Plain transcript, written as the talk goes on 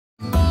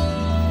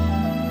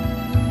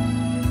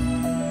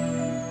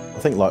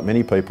I think like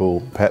many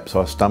people, perhaps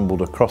I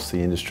stumbled across the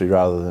industry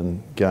rather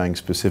than going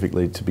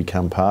specifically to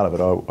become part of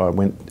it. I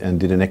went and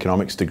did an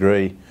economics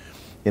degree,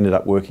 ended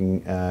up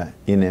working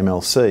in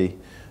MLC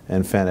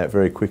and found out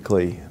very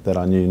quickly that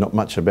I knew not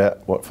much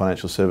about what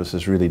financial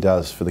services really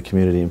does for the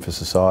community and for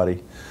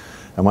society.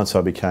 And once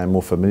I became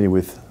more familiar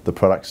with the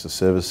products, the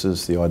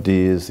services, the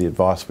ideas, the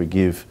advice we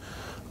give,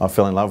 I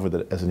fell in love with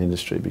it as an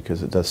industry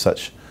because it does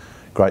such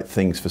great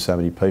things for so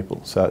many people.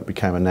 So it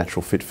became a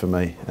natural fit for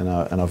me, and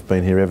I've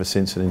been here ever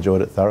since and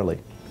enjoyed it thoroughly.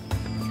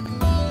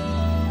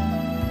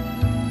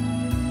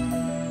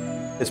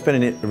 It's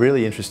been a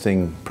really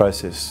interesting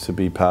process to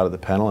be part of the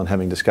panel and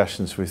having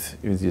discussions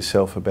with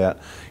yourself about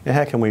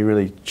how can we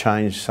really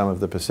change some of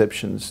the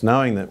perceptions,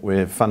 knowing that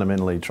we're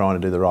fundamentally trying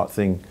to do the right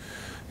thing.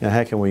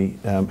 How can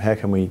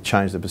we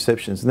change the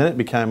perceptions? And then it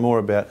became more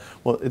about,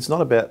 well, it's not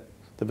about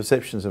the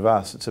perceptions of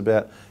us, it's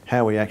about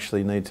how we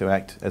actually need to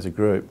act as a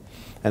group.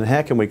 And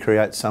how can we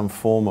create some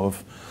form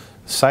of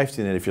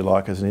safety net, if you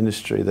like, as an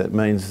industry that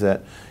means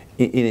that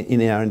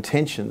in our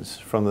intentions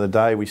from the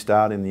day we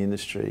start in the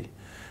industry,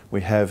 we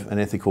have an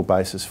ethical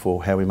basis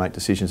for how we make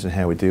decisions and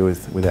how we deal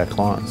with our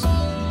clients.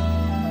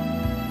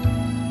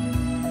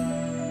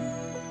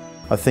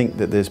 I think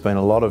that there's been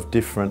a lot of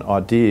different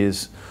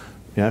ideas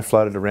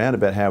floated around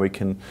about how we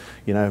can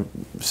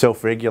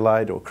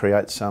self-regulate or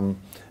create some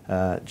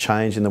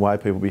change in the way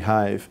people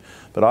behave.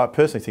 But I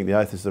personally think the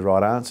oath is the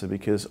right answer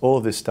because all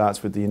of this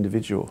starts with the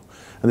individual.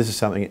 And this is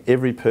something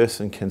every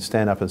person can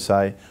stand up and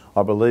say,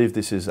 I believe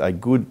this is a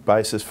good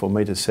basis for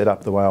me to set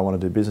up the way I want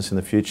to do business in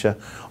the future.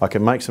 I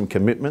can make some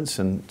commitments,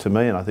 and to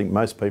me, and I think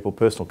most people,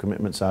 personal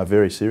commitments are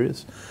very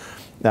serious.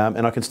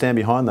 And I can stand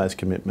behind those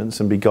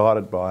commitments and be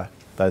guided by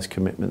those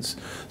commitments.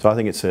 So I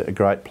think it's a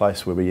great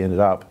place where we ended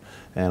up.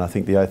 And I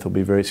think the oath will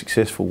be a very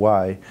successful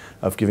way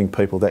of giving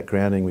people that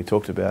grounding we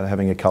talked about,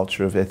 having a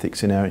culture of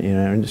ethics in our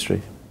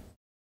industry.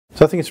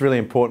 So I think it's really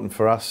important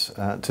for us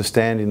to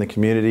stand in the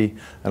community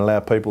and allow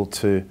people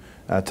to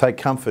take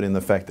comfort in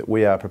the fact that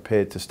we are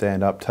prepared to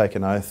stand up, take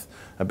an oath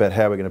about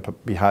how we're going to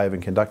behave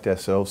and conduct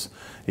ourselves.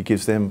 It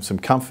gives them some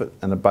comfort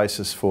and a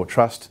basis for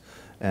trust,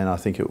 and I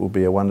think it will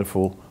be a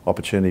wonderful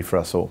opportunity for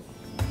us all.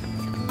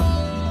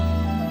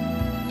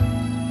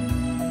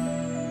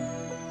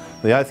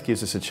 The oath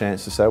gives us a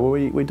chance to say, well,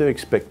 we do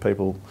expect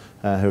people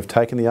who have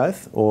taken the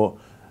oath or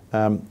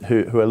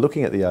who are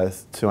looking at the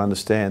oath to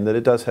understand that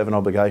it does have an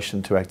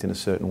obligation to act in a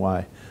certain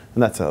way.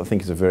 And that, I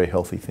think, is a very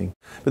healthy thing.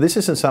 But this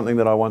isn't something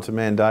that I want to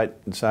mandate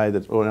and say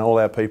that all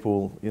our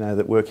people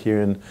that work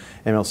here in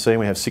MLC, and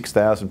we have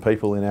 6,000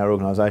 people in our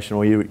organisation,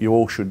 or you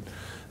all should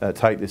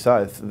take this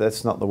oath.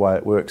 That's not the way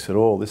it works at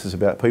all. This is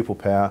about people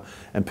power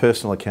and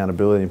personal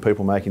accountability and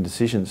people making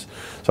decisions.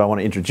 So I want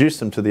to introduce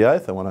them to the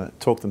oath. I want to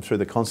talk them through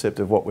the concept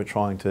of what we're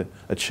trying to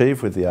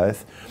achieve with the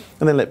oath,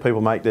 and then let people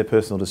make their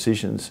personal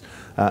decisions.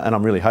 And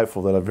I'm really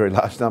hopeful that a very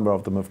large number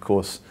of them, of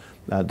course,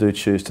 do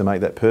choose to make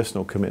that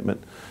personal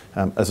commitment.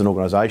 As an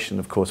organisation,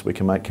 of course, we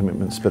can make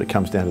commitments, but it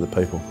comes down to the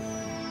people.